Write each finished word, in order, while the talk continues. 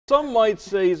Some might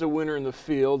say he's a winner in the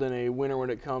field and a winner when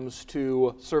it comes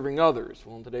to serving others.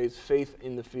 Well, in today's Faith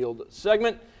in the Field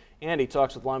segment, Andy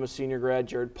talks with Lima Senior grad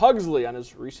Jarrod Pughsley on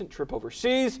his recent trip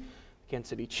overseas, the Kansas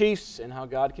City Chiefs, and how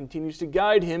God continues to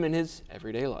guide him in his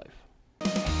everyday life.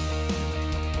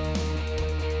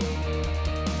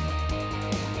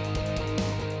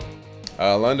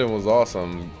 London was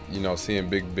awesome. You know, seeing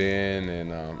Big Ben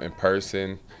and in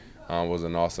person was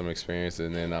an awesome experience.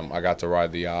 And then I got to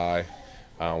ride the eye,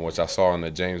 which I saw in the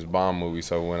James Bond movie.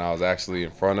 So when I was actually in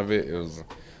front of it, it was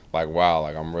like, wow,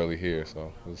 like I'm really here.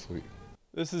 So it was sweet.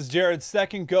 This is Jarrod's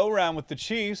second go-round with the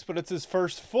Chiefs, but it's his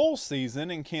first full season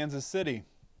in Kansas City.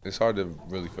 It's hard to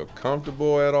really feel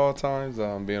comfortable at all times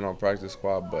being on practice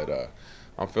squad, but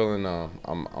I'm feeling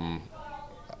I'm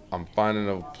finding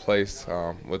a place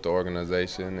with the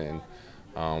organization, and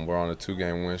we're on a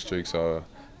 2-game win streak, so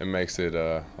it makes it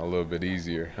a little bit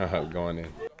easier going in.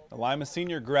 The Lima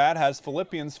Senior grad has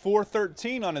Philippians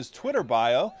 4:13 on his Twitter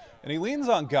bio, and he leans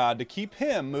on God to keep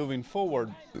him moving forward.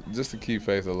 Just to keep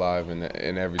faith alive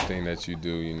in everything that you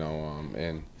do, you know,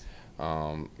 and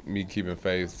me keeping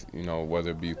faith, you know,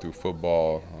 whether it be through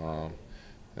football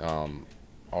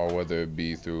or whether it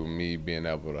be through me being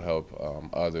able to help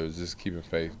others, just keeping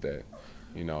faith that,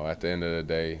 you know, at the end of the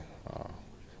day,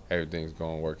 everything's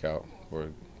going to work out for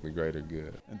the greater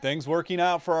good. And things working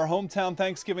out for our hometown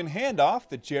Thanksgiving handoff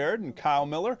that Jarrod and Kyle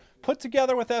Miller put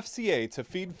together with FCA to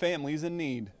feed families in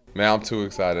need. Man, I'm too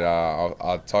excited.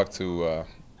 I talked to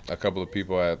a couple of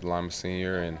people at Lima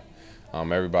Senior, and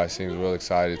everybody seems real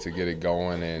excited to get it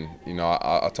going. And, you know,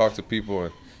 I talked to people,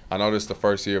 and I know this is the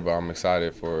first year, but I'm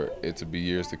excited for it to be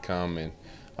years to come, and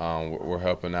we're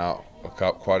helping out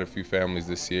quite a few families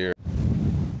this year.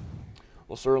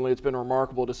 Well, certainly it's been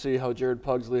remarkable to see how Jarrod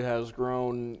Pughsley has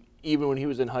grown. Even when he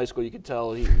was in high school, you could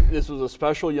tell this was a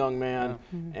special young man,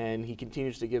 and he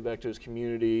continues to give back to his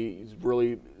community. He's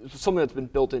really something that's been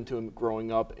built into him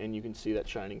growing up, and you can see that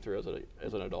shining through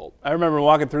as an adult. I remember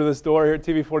walking through this door here at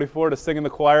TV 44 to sing in the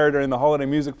choir during the Holiday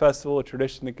Music Festival, a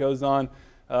tradition that goes on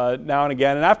now and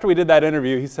again. And after we did that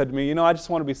interview, he said to me, you know, I just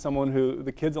want to be someone who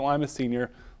the kids at Lima Senior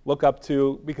look up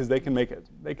to because they can make it.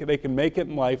 They can make it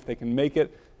in life. They can make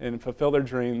it and fulfill their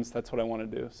dreams. That's what I want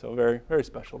to do. So very, very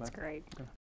special. That's great.